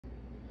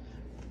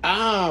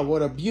Ah,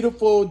 what a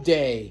beautiful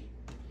day.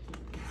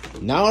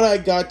 Now that I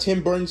got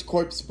Tim Burton's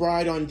Corpse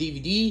Bride on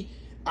DVD,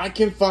 I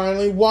can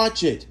finally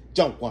watch it.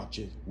 Don't watch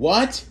it.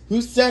 What?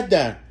 Who said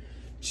that?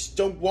 Just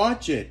don't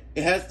watch it.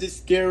 It has this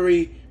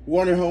scary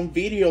Warner Home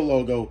Video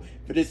logo.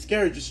 If it's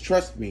scary, just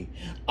trust me.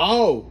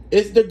 Oh,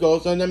 it's the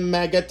ghost on the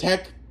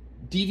Megatech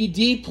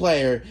DVD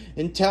player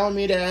and telling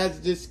me that it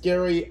has this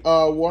scary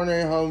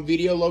Warner Home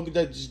Video logo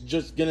that's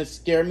just gonna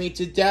scare me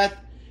to death.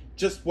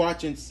 Just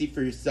watch and see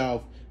for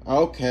yourself.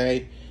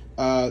 Okay.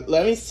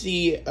 Let me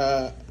see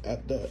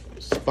at the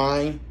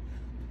spine.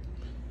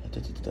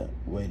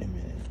 Wait a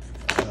minute.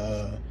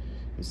 Let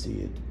me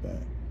see at the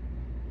back.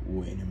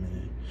 Wait a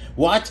minute.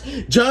 What?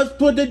 Just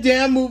put the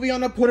damn movie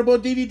on a portable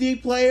DVD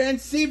player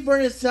and see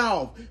for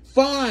yourself.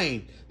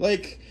 Fine.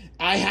 Like,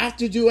 I have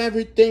to do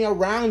everything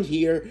around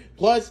here.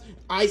 Plus,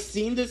 I've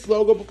seen this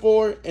logo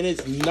before and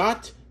it's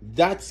not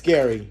that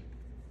scary.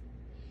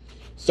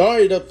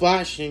 Sorry the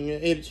flashing.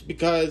 It's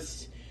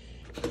because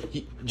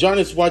John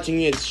is watching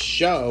his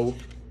show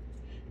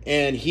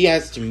and he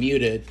has to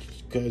mute it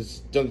because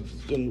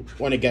don't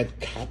want to get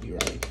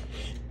copyright.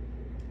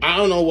 I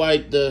don't know why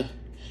the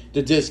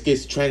disc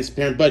is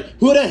transparent, but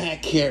who the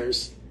heck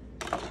cares?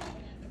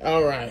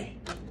 Alright.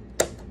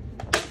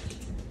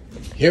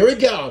 Here we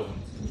go.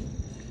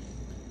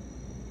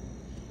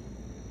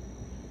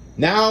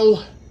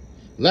 Now,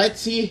 let's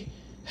see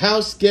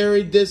how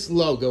scary this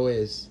logo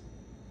is.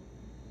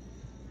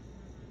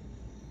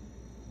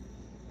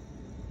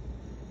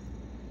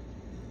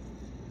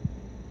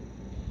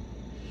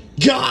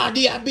 God,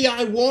 the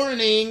FBI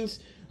warnings!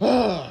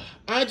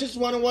 I just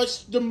want to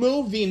watch the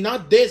movie,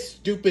 not this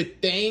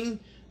stupid thing.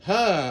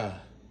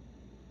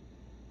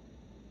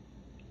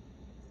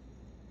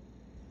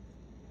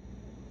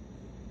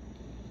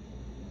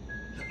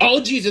 Oh,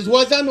 Jesus,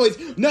 what's that noise?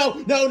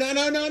 No.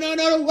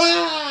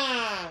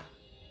 Wah!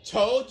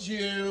 Told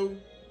you.